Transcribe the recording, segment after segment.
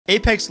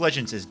Apex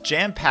Legends is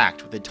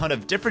jam-packed with a ton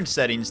of different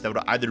settings that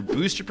would either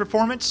boost your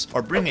performance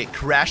or bring it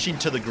crashing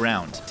to the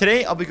ground.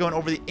 Today, I'll be going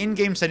over the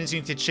in-game settings you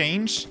need to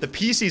change, the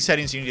PC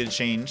settings you need to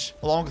change,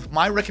 along with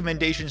my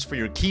recommendations for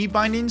your key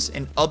bindings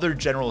and other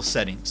general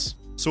settings.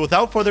 So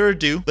without further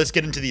ado, let's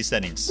get into these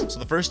settings. So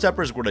the first step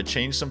is we're going to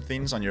change some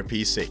things on your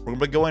PC. We're going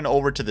to be going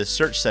over to the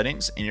search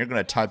settings and you're going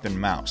to type in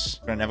mouse.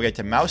 We're going to navigate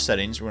to mouse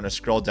settings. We're going to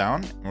scroll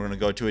down and we're going to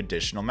go to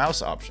additional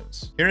mouse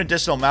options. Here in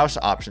additional mouse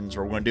options,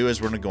 what we're going to do is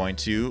we're going to go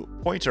into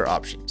pointer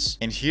options.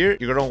 And here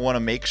you're going to want to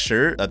make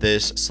sure that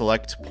this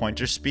select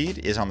pointer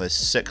speed is on the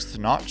 6th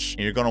notch. And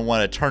you're going to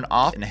want to turn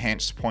off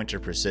enhanced pointer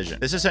precision.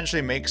 This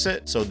essentially makes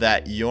it so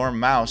that your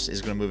mouse is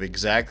going to move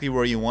exactly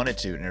where you want it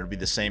to, and it'll be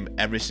the same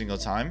every single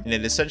time. And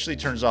it essentially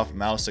turns off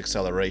mouse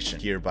acceleration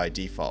here by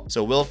default.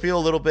 So it will feel a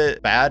little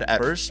bit bad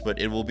at first,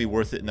 but it will be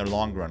worth it in the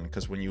long run,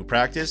 because when you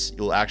practice,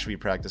 you'll actually be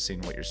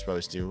practicing what you're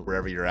supposed to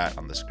wherever you're at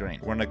on the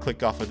screen. We're going to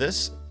click off of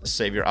this,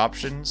 save your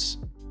options,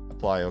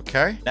 apply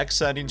OK. Next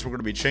settings we're going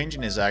to be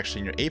changing is actually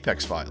in your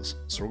Apex files.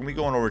 So we're going to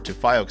be going over to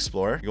File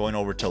Explorer, going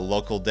over to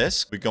Local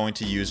Disk, we're going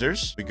to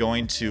Users, we're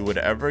going to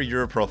whatever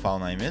your profile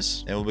name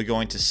is, and we'll be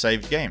going to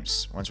Saved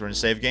Games. Once we're in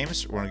Saved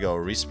Games, we're going to go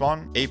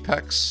Respawn,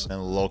 Apex,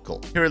 and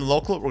Local. Here in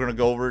Local, we're going to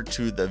go over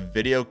to the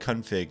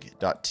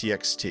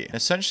videoconfig.txt. And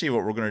essentially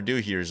what we're going to do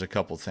here is a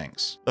couple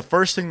things. The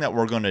first thing that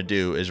we're going to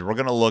do is we're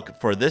going to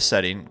look for this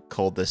setting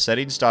called the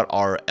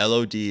settings.r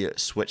LOD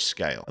switch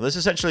scale. Now, this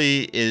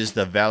essentially is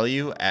the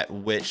value at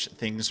which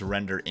things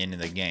render in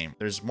the game.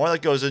 There's more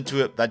that goes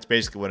into it. That's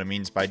basically what it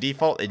means. By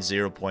default, it's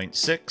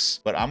 0.6,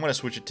 but I'm going to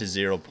switch it to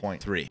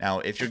 0.3. Now,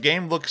 if your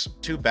game looks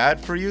too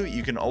bad for you,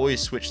 you can always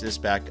switch this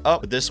back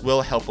up, but this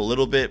will help a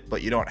little bit,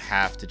 but you don't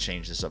have to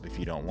change this up if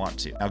you don't want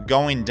to. Now,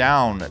 going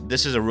down,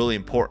 this is a really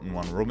important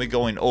one. We're going to be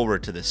going over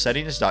to the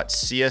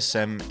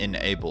settings.csm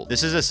enable.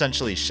 This is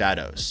essentially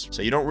shadows.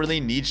 So you don't really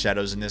need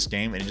shadows in this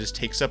game, and it just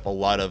takes up a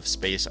lot of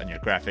space on your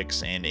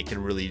graphics, and it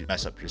can really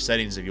mess up your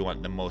settings if you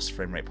want the most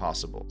frame rate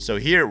possible. So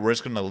here, we're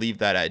just going to leave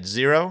that at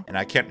 0, and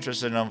I can't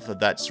trust enough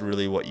that that's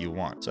really what you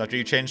want. So after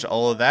you change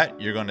all of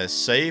that, you're going to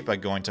save by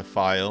going to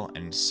File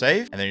and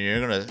Save, and then you're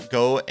going to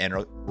go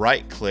and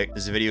right click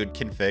this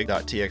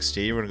videoconfig.txt.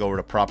 We're going to go over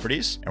to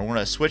Properties, and we're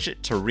going to switch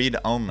it to Read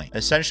Only.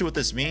 Essentially what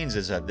this means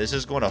is that this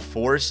is going to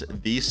force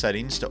these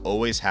settings to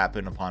always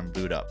happen upon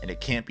boot up, and it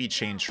can't be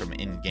changed from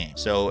in-game.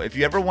 So if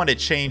you ever want to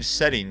change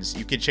settings,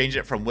 you can change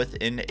it from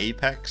within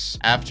Apex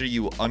after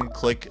you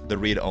unclick the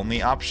Read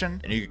Only option,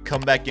 and you can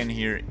come back in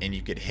here and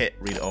you could hit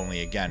Read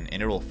Only again,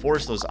 and it will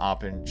force those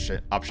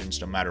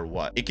options no matter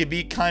what. It could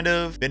be kind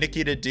of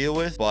finicky to deal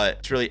with, but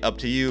it's really up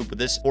to you. But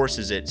this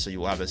forces it so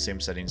you will have the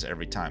same settings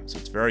every time, so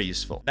it's very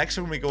useful. Next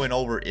one we're going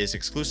over is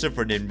exclusive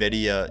for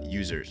Nvidia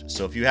users.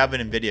 So if you have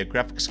an Nvidia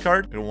graphics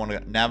card, you're going to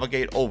want to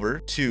navigate over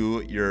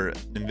to your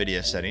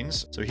Nvidia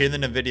settings. So here in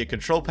the Nvidia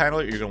control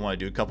panel, you're going to want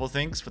to do a couple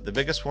things, but the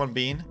biggest one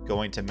being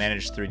going to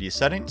manage 3D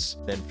settings.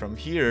 Then from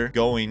here,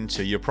 going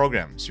to your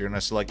programs. You're going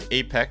to select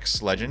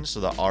Apex Legends, so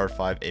the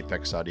R5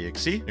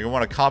 Apex.exe. You're going to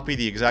want to copy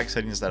the exact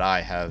settings that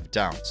I have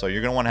down. So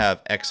you're going to want to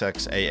have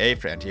XXAA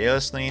for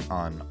anti-aliasing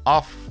on,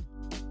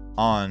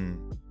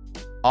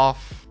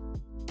 off,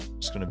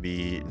 it's going to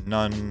be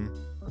none,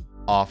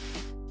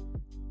 off.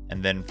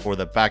 And then for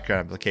the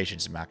background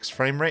applications max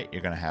frame rate,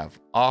 you're going to have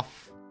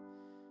off.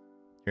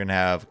 You're going to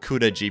have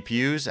CUDA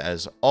GPUs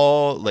as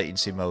all,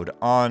 latency mode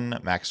on,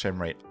 max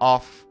frame rate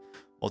off,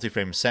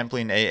 multi-frame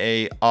sampling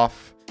AA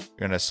off.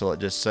 You're going to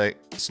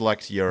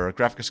select your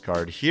graphics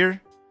card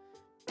here.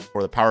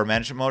 For the power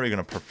management mode, you're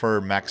going to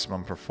prefer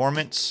maximum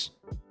performance.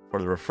 For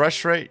the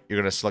refresh rate, you're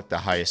going to select the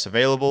highest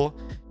available.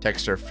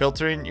 Texture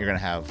filtering, you're going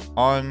to have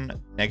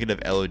on, negative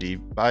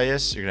LOD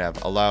bias. You're going to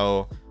have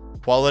allow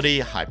quality,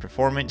 high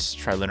performance,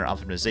 trilinear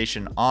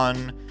optimization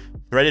on,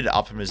 threaded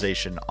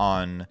optimization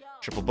on,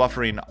 triple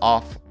buffering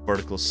off,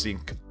 vertical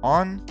sync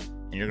on.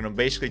 And you're going to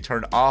basically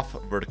turn off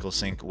vertical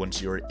sync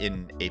once you're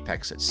in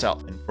Apex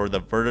itself. And for the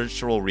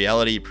virtual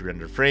reality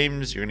pre-rendered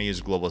frames, you're going to use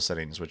global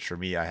settings, which for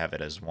me, I have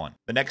it as 1.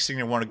 The next thing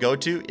you want to go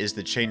to is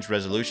the change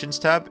resolutions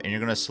tab, and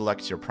you're going to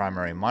select your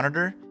primary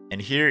monitor.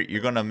 And here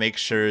you're going to make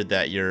sure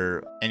that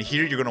your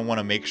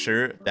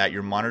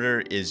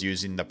monitor is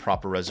using the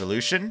proper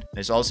resolution. And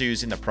it's also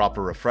using the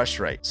proper refresh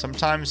rate.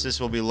 Sometimes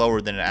this will be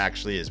lower than it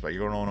actually is, but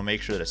you're going to want to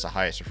make sure that it's the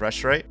highest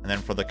refresh rate. And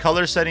then for the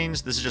color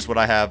settings, this is just what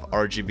I have: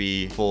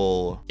 RGB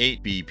full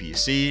 8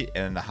 BPC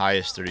and the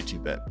highest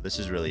 32-bit. This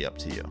is really up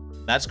to you.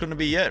 That's going to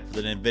be it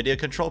for the Nvidia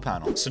control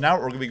panel. So now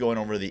we're going to be going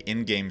over the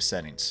in-game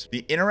settings.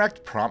 The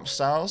interact prompt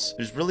styles,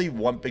 there's really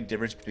one big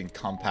difference between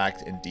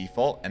compact and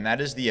default, and that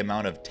is the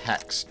amount of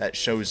text that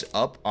shows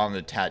up on the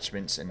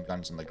attachments and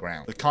guns on the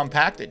ground. With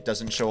compact, it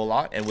doesn't show a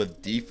lot, and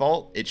with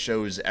default, it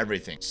shows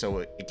everything. So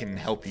it can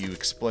help you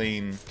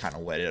explain kind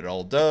of what it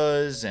all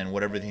does and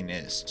what everything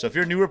is. So if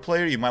you're a newer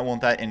player, you might want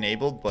that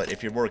enabled, but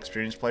if you're a more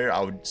experienced player, I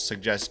would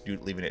suggest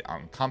leaving it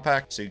on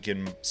compact so you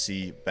can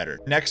see better.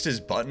 Next is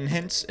button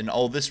hints, and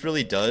all this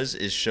really does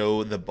is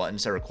show the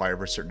buttons that require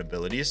for certain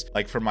abilities.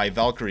 Like for my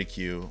Valkyrie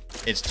Q,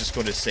 it's just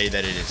going to say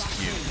that it is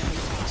Q.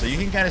 So you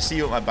can kind of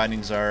see what my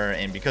bindings are,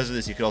 and because of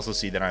this, you can also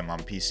see that I'm on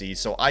PC,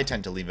 so I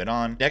tend to leave it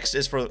on. Next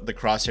is for the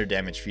crosshair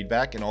damage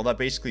feedback, and all that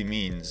basically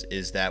means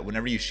is that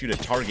whenever you shoot a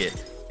target,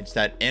 it's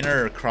that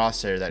inner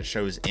crosshair that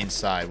shows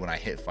inside when I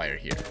hit fire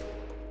here,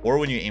 or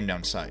when you aim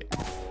down sight.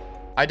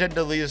 I tend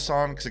to leave this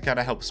on because it kind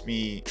of helps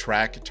me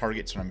track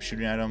targets when I'm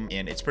shooting at them,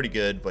 and it's pretty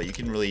good, but you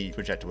can really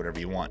switch that to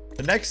whatever you want.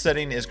 The next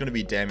setting is going to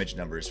be damage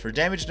numbers. For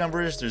damage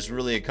numbers, there's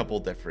really a couple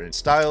different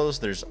styles.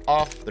 There's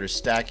off, there's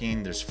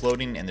stacking, there's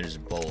floating, and there's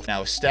both.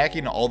 Now,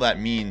 stacking, all that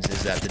means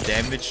is that the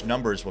damage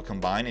numbers will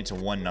combine into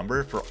one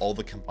number for all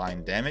the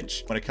combined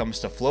damage. When it comes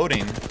to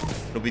floating,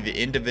 it'll be the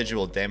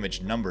individual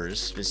damage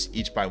numbers, just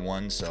each by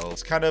one, so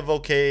it's kind of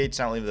okay. It's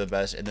not really the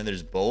best. And then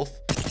there's both.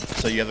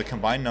 So you have the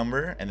combined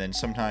number, and then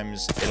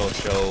sometimes it'll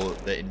show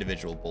the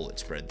individual bullet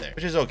spread there,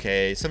 which is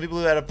okay. Some people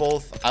do that at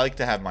both. I like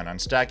to have mine on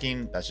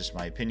stacking. That's just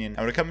my opinion. And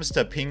when it comes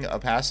to ping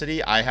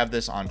opacity, I have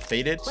this on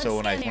faded. So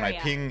when I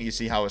ping, you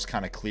see how it's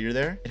kind of clear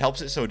there. It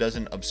helps it so it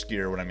doesn't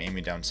obscure when I'm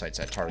aiming down sights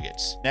at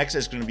targets. Next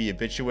is going to be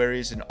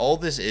obituaries, and all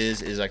this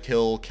is a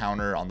kill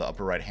counter on the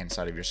upper right hand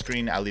side of your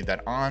screen. I leave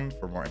that on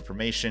for more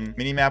information.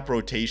 Minimap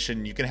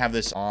rotation, you can have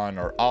this on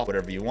or off,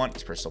 whatever you want.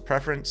 It's personal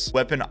preference.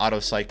 Weapon auto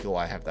cycle,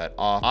 I have that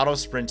off. Auto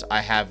sprint, I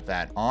have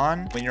that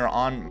on. When you're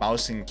on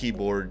mouse and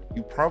keyboard,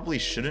 you probably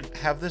shouldn't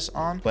have this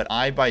on, but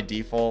I by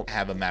default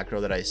have a macro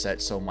that I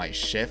set so my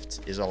shift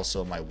is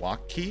also my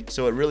walk key,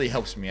 so it really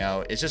helps me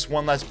out. It's just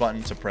one less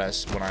button to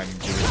press when I'm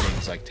doing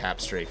things like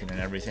tap strafing and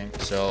everything,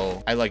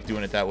 so I like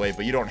doing it that way,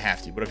 but you don't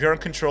have to. But if you're on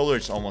controller,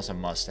 it's almost a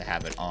must to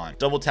have it on.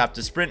 Double tap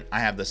to sprint, I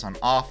have this on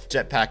off.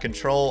 Jetpack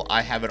control,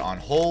 I have it on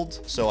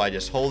hold, so I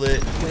just hold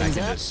it and I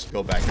can just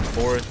go back and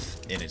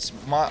forth, and it's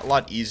a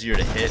lot easier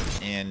to hit.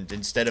 And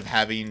instead of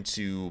having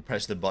to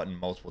press the button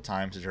multiple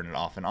times to turn it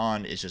off and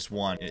on, it's just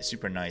one, and it's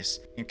super nice.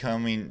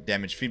 Incoming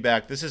damage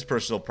feedback, this is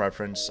personal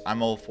preference.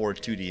 I'm all for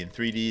 2D and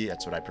 3D.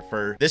 That's what I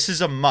prefer. This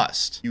is a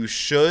must. You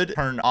should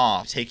turn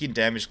off taking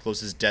damage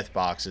closest death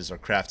boxes or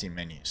crafting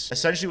menus.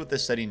 Essentially what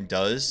this setting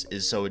does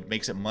is so it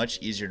makes it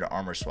much easier to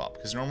armor swap,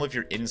 because normally if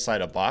you're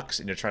inside a box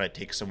and you're trying to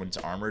take someone's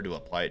armor to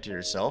apply it to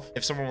yourself,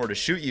 if someone were to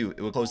shoot you,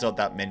 it would close out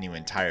that menu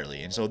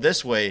entirely. And so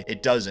this way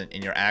it doesn't,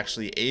 and you're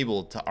actually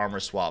able to armor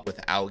swap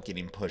without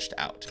getting pushed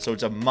out. So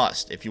it's a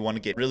must. If you want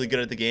to get really good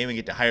at the game and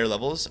get to higher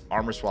levels,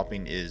 armor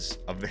swapping is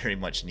a very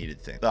much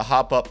needed thing. The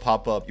hop up,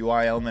 pop up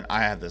UI element,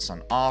 I have this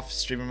on off.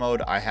 Streamer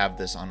mode, I have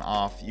this on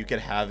off. You could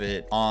have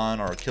it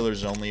on or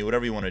killers only,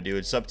 whatever you want to do.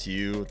 It's up to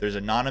you. There's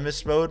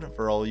anonymous mode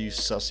for all you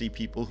sussy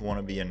people who want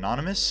to be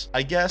anonymous,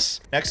 I guess.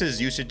 Next is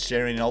usage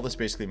sharing, and all this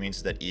basically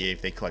means that EA,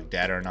 if they collect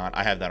data or not,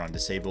 I have that on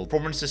disabled.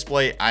 Performance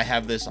display, I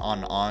have this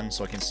on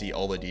so I can see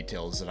all the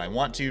details that I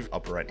want to,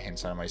 upper right hand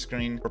side of my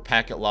screen, for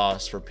packet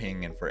loss, for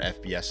ping, and for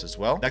FPS as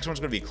well. Next one's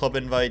going to be club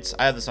invites.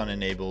 I have this on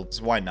enabled,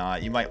 so why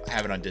not? You might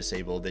have it on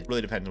disabled. It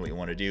really depends on what you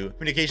want to do.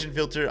 Communication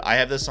filter, I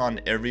have this on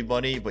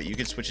everybody, but you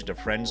can switch it to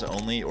friends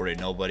only or to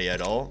nobody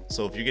at all.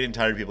 So if you're getting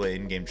tired of people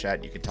in game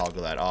chat, you can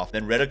toggle that off.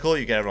 Then reticle,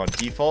 you can have it on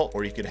default,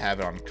 or you could have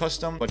it on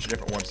custom. A bunch of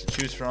different ones to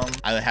choose from.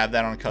 I have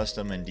that on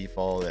custom and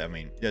default. I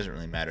mean, it doesn't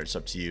really matter. It's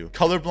up to you.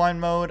 Colorblind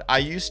mode, I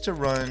used to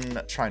run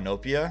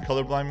Trinopia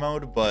colorblind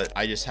mode, but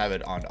I just have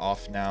it on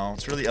off now.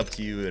 It's really up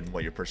to you and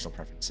what your personal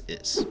preference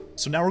is.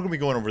 So now we're going to be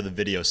going over the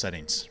video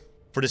settings.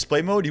 For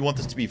display mode, you want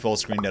this to be full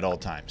screened at all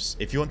times.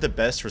 If you want the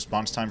best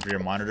response time for your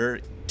monitor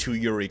to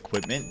your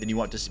equipment, then you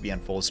want this to be on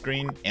full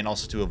screen and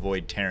also to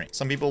avoid tearing.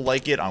 Some people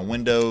like it on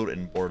windowed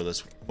and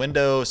borderless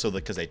window, so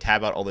because they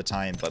tab out all the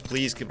time, but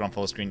please keep it on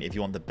full screen if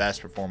you want the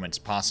best performance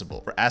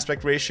possible. For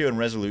aspect ratio and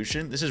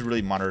resolution, this is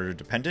really monitor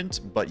dependent,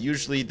 but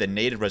usually the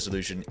native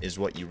resolution is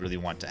what you really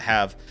want to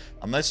have,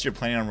 unless you're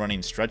planning on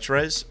running stretch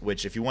res,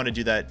 which if you want to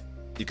do that,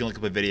 you can look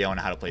up a video on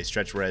how to play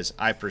stretch res.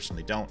 I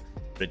personally don't,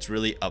 but it's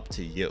really up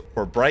to you.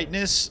 For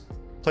brightness,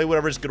 play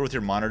whatever is good with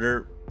your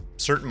monitor.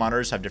 Certain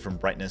monitors have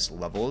different brightness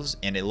levels,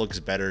 and it looks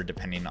better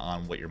depending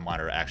on what your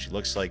monitor actually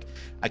looks like.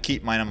 I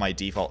keep mine on my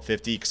default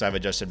 50 because I've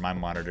adjusted my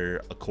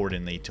monitor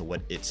accordingly to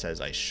what it says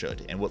I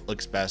should and what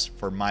looks best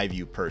for my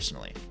view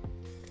personally.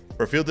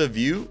 For field of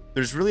view,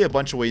 there's really a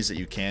bunch of ways that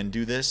you can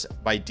do this.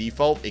 By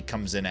default, it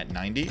comes in at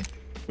 90,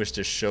 which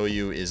to show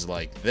you is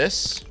like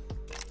this,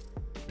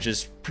 which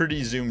is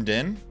pretty zoomed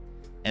in.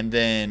 And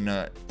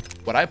then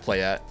what I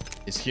play at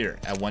is here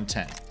at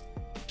 110,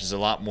 which is a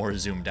lot more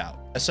zoomed out.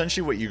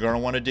 Essentially what you're going to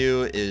want to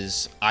do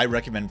is I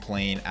recommend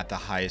playing at the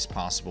highest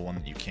possible one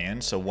that you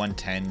can. So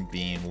 110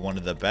 being one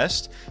of the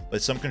best,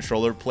 but some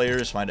controller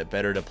players find it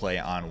better to play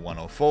on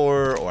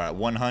 104 or at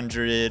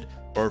 100,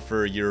 or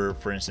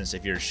for instance,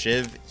 if you're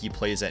Shiv, he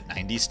plays at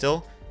 90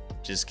 still,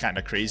 which is kind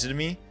of crazy to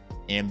me.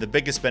 And the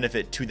biggest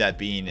benefit to that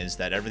being is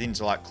that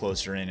everything's a lot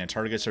closer in and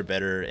targets are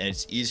better, and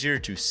it's easier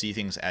to see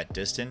things at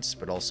distance,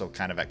 but also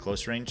kind of at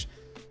close range.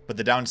 But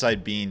the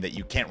downside being that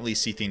you can't really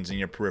see things in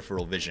your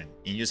peripheral vision.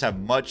 And you just have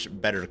much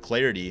better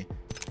clarity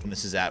when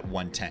this is at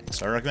 110.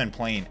 So I recommend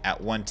playing at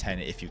 110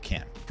 if you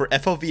can. For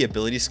FOV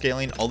ability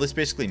scaling, all this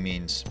basically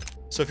means,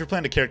 so if you're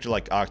playing a character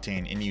like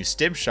Octane and you use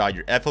stim shot,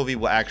 your FOV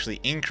will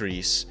actually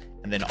increase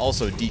and then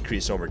also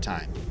decrease over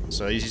time.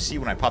 So as you see,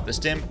 when I pop the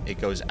stim, it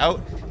goes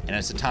out, and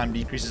as the time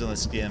decreases on the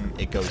stim,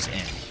 it goes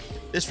in.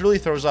 This really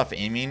throws off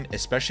aiming,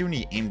 especially when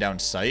you aim down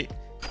sight.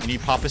 When you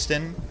pop a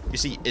stim, you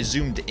see it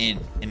zoomed in,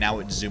 and now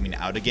it's zooming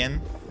out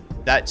again.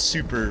 That's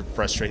super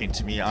frustrating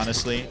to me,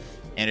 honestly.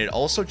 And it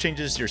also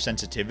changes your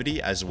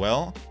sensitivity as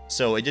well,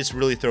 so it just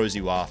really throws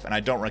you off, and I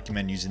don't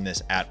recommend using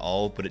this at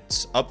all, but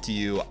it's up to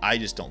you. I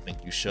just don't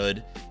think you should.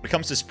 When it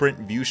comes to sprint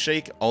view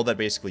shake, all that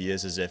basically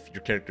is if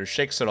your character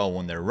shakes at all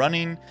when they're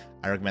running.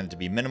 I recommend it to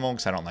be minimal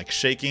because I don't like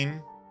shaking.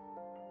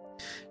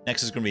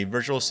 Next is going to be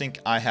virtual sync.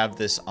 I have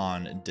this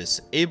on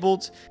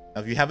disabled.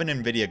 Now, if you have an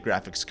Nvidia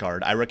graphics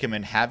card, I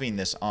recommend having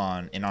this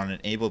on and on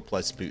enabled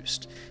plus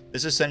boost.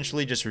 This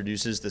essentially just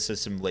reduces the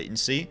system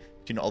latency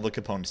between all the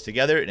components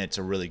together, and it's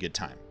a really good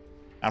time.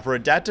 Now, for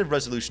adaptive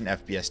resolution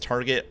FPS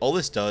target, all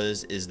this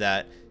does is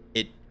that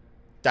it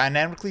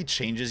dynamically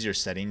changes your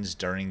settings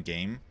during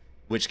game,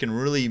 which can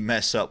really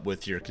mess up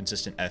with your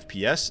consistent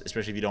FPS,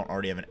 especially if you don't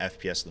already have an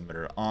FPS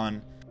limiter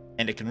on,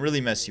 and it can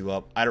really mess you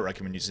up. I don't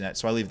recommend using that,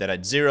 so I leave that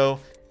at 0.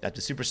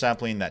 Adaptive super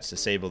sampling, that's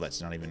disabled,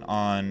 that's not even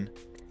on.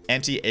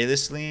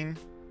 Anti-aliasing,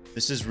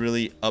 this is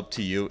really up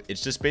to you.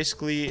 It's just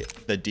basically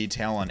the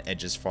detail on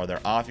edges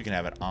farther off. You can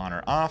have it on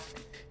or off.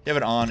 If you have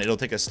it on, it'll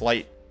take a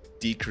slight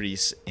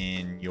decrease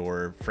in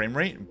your frame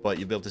rate, but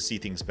you'll be able to see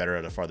things better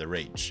at a farther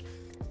range.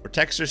 For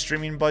texture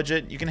streaming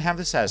budget, you can have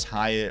this as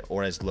high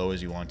or as low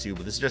as you want to,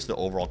 but this is just the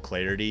overall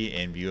clarity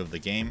and view of the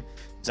game.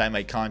 As I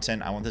make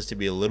content, I want this to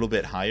be a little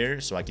bit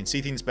higher so I can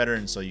see things better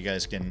and so you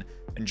guys can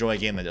enjoy a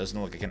game that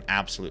doesn't look like an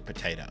absolute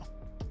potato.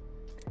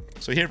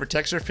 So here for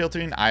texture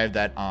filtering, I have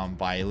that on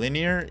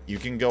bilinear. You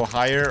can go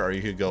higher or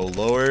you could go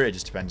lower. It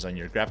just depends on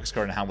your graphics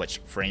card and how much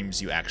frames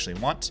you actually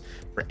want.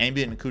 For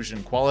ambient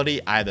occlusion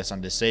quality, I have this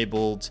on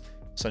disabled.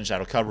 Sun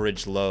shadow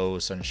coverage low,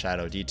 sun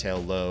shadow detail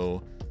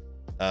low.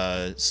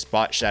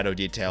 Spot shadow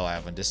detail I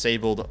have on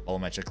disabled.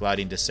 Volumetric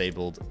lighting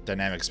disabled.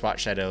 Dynamic spot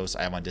shadows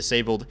I have on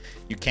disabled.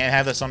 You can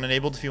have this on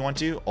enabled if you want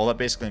to. All that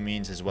basically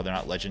means is whether or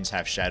not legends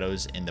have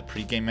shadows in the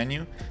pre-game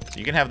menu. So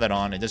you can have that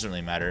on. It doesn't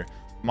really matter.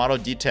 Model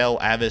detail,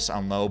 I have this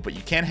on low, but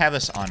you can have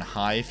this on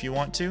high if you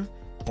want to,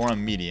 or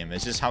on medium.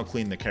 It's just how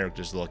clean the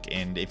characters look,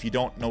 and if you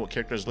don't know what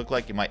characters look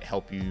like, it might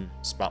help you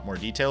spot more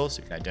details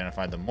so you can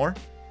identify them more.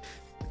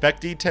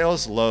 Effect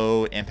details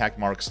low, impact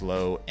marks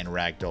low, and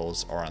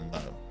ragdolls are on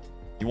low.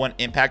 You want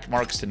impact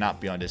marks to not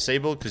be on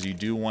disabled because you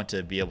do want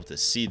to be able to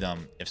see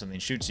them. If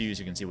something shoots you, so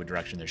you can see what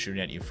direction they're shooting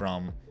at you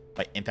from,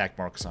 by impact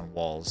marks on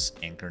walls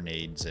and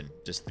grenades and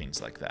just things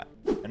like that.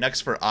 And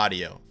next for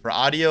audio. For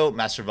audio,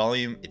 master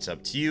volume, it's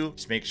up to you.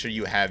 Just make sure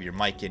you have your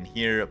mic in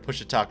here. Push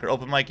to talk or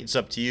open mic, it's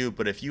up to you.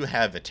 But if you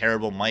have a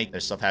terrible mic,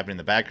 there's stuff happening in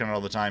the background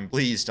all the time,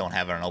 please don't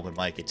have it on open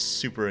mic. It's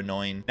super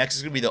annoying. Next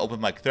is gonna be the open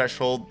mic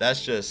threshold.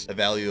 That's just a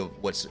value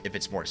of if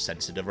it's more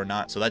sensitive or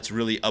not. So that's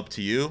really up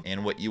to you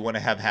and what you want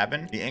to have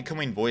happen. The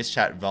incoming voice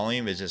chat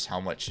volume is just how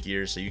much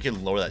here, so you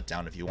can lower that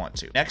down if you want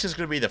to. Next is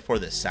gonna be for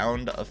the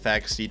sound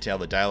effects, detail,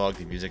 the dialogue,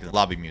 the music, and the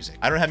lobby music.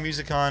 I don't have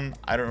music on.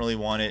 I don't really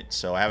want it,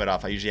 so I have it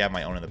off. I usually have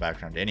my own in the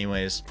background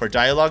anyways. For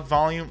dialogue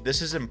volume,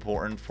 this is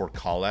important for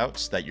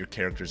callouts that your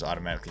characters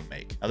automatically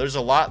make. Now, there's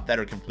a lot that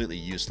are completely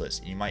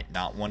useless. You might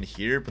not want to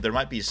hear, but there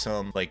might be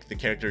some, like the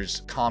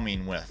characters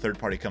calming when a third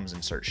party comes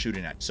and starts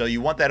shooting at you. So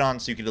you want that on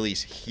so you can at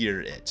least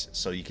hear it,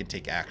 so you can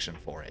take action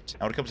for it.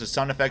 Now, when it comes to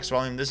sound effects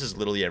volume, this is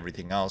literally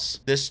everything else.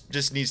 This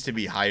just needs to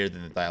be higher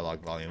than the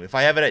dialogue volume. If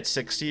I have it at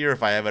 60 or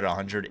if I have it at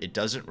 100, it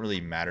doesn't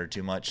really matter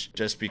too much,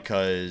 just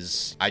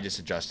because I just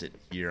adjust it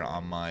here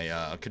on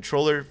my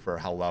controller for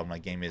how loud my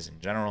game is in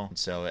general.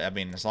 So I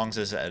mean, as long as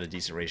it's at a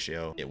decent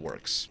ratio, it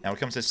works. Now when it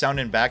comes to sound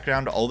and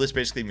background, all this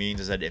basically means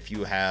is that if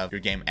you have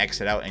your game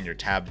exit out and you're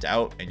tabbed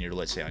out and you're,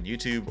 let's say, on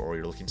YouTube or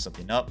you're looking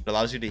something up, it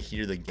allows you to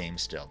hear the game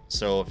still.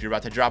 So if you're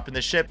about to drop in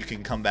the ship, you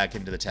can come back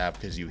into the tab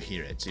because you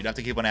hear it. So you don't have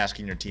to keep on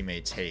asking your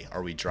teammates, hey,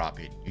 are we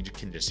dropping? You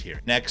can just hear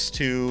it. Next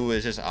to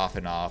is just off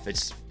and off.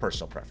 It's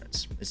personal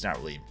preference. It's not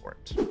really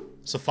important.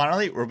 So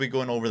finally, we'll be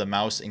going over the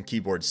mouse and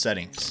keyboard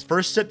settings.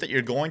 First step that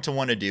you're going to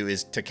want to do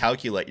is to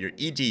calculate your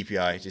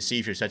eDPI to see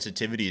if your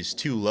sensitivity is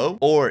too low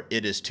or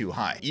it is too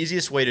high.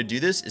 Easiest way to do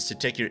this is to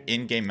take your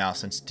in-game mouse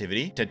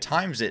sensitivity to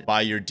times it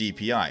by your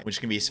DPI, which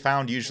can be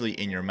found usually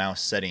in your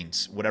mouse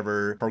settings,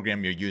 whatever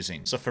program you're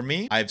using. So for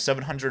me, I have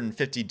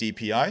 750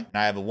 DPI and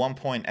I have a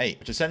 1.8,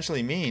 which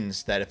essentially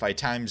means that if I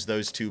times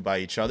those two by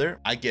each other,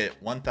 I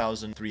get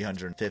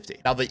 1,350.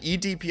 Now the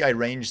eDPI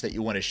range that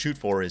you want to shoot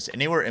for is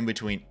anywhere in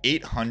between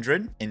 800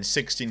 and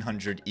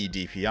 1600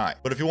 eDPI.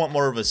 But if you want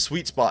more of a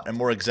sweet spot and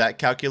more exact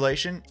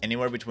calculation,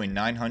 anywhere between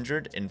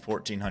 900 and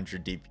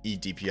 1400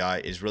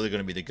 eDPI is really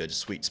going to be the good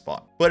sweet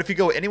spot. But if you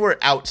go anywhere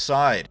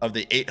outside of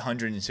the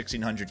 800 and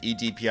 1600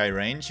 eDPI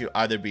range, you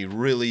either be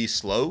really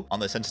slow on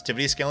the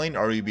sensitivity scaling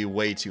or you be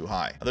way too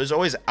high. Now, there's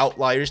always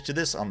outliers to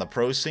this on the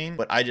pro scene,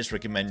 but I just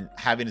recommend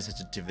having a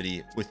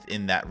sensitivity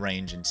within that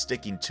range and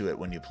sticking to it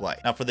when you play.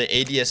 Now for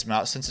the ADS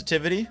mouse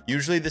sensitivity,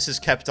 usually this is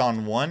kept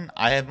on 1.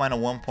 I have mine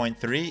on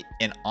 1.3,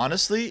 and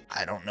honestly,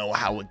 I don't know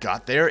how it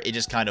got there. It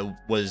just kind of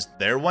was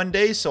there one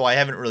day, so I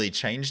haven't really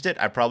changed it.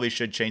 I probably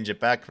should change it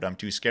back, but I'm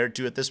too scared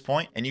to at this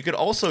point. And you could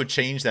also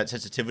change that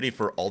sensitivity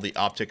for all the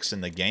optics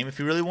in the game if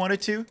you really wanted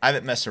to. I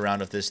haven't messed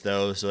around with this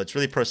though, so it's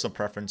really personal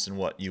preference and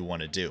what you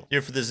want to do.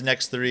 Here for this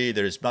next three,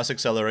 there's mouse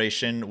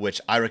acceleration, which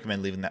I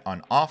recommend leaving that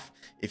on off.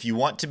 If you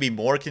want to be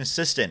more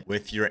consistent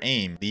with your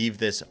aim, leave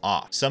this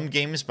off. Some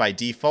games by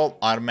default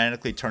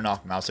automatically turn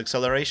off mouse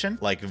acceleration,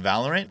 like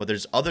Valorant, but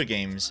there's other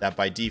games that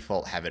by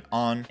default have it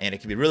on, and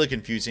it can be really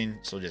confusing,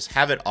 so just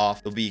have it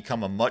off. You'll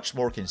become a much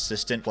more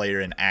consistent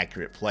player and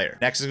accurate player.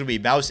 Next is going to be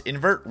mouse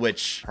invert,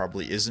 which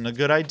probably isn't a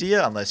good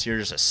idea unless you're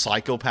just a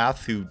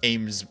psychopath who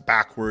aims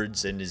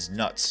backwards and is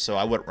nuts, so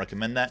I wouldn't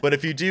recommend that. But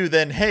if you do,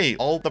 then hey,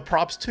 all the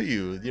props to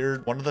you.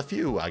 You're one of the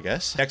few, I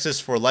guess. Next is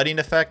for lighting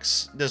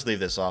effects. Just leave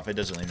this off. It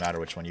doesn't really matter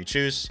which one you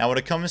choose. Now, when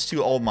it comes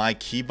to all my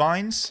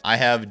keybinds, I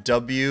have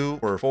W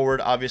for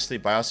forward, obviously,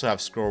 but I also have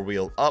scroll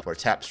wheel up or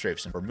tap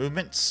strafes and for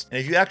movements. And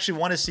if you actually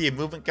want to see a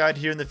movement guide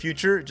here in the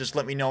future, just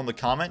let me know in the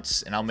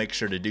comments and I'll make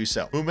sure to do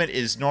so. Movement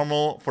is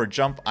normal. For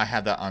jump, I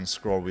have that on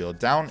scroll wheel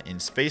down in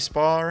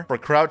spacebar. For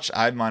crouch,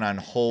 I have mine on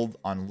hold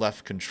on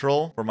left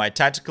control. For my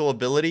tactical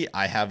ability,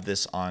 I have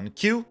this on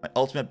Q. My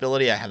ultimate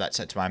ability, I have that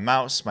set to my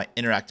mouse. My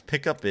interact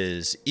pickup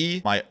is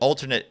E. My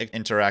alternate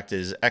interact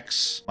is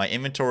X. My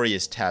inventory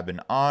is tab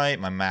and I.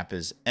 My map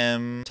is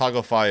M.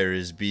 Toggle fire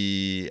is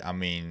B. I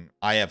mean,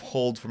 I have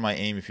hold for my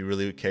aim if you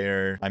really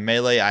care. My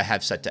melee, I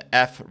have set to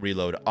F,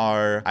 reload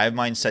R. I have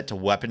mine set to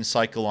weapon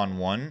cycle on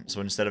 1. So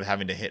instead of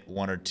having to hit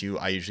 1 or 2,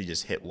 I usually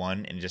just hit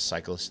 1 and it just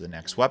cycles to the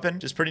next weapon,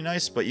 which is pretty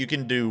nice, but you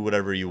can do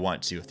whatever you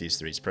want to with these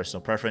three. It's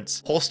personal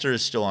preference. Holster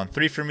is still on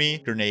 3 for me.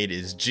 Grenade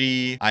is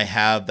G. I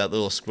have that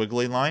little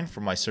squiggly line for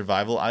my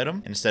survival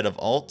item instead of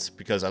alt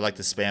because I like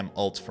to spam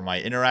alt for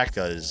my interact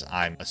because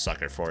I'm a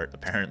sucker for it,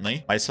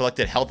 apparently. My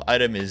selected health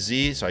item is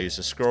Z, so I use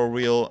the scroll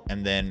wheel,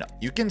 and then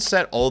you can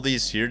set all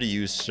these here to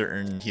use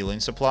certain healing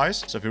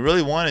supplies. So if you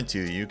really wanted to,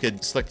 you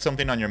could select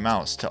something on your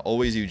mouse to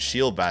always use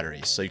shield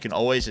batteries. So you can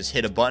always just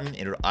hit a button,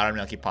 it'll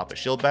automatically pop a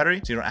shield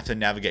battery, so you don't have to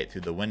navigate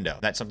through the window.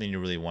 That's something you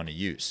really want to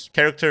use.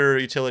 Character,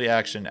 utility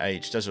action,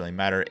 H, doesn't really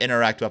matter.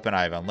 Interact weapon,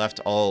 I have on left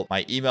alt.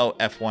 My email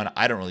F1,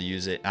 I don't really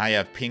use it. I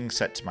have ping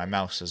set to my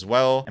mouse as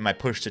well, and my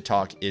push to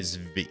talk is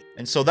V.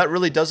 And so that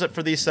really does it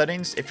for these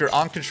settings. If you're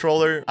on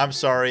controller, I'm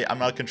sorry, I'm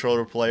not a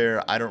controller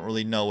player. I don't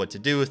really know what to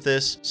do with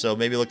this. So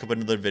maybe look up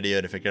another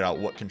video to figure out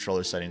what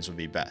controller settings would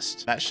be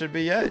best. That should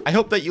be it. I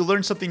hope that you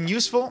learned something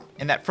useful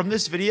and that from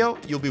this video,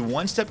 you'll be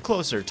one step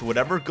closer to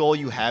whatever goal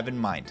you have in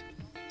mind.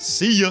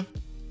 See ya.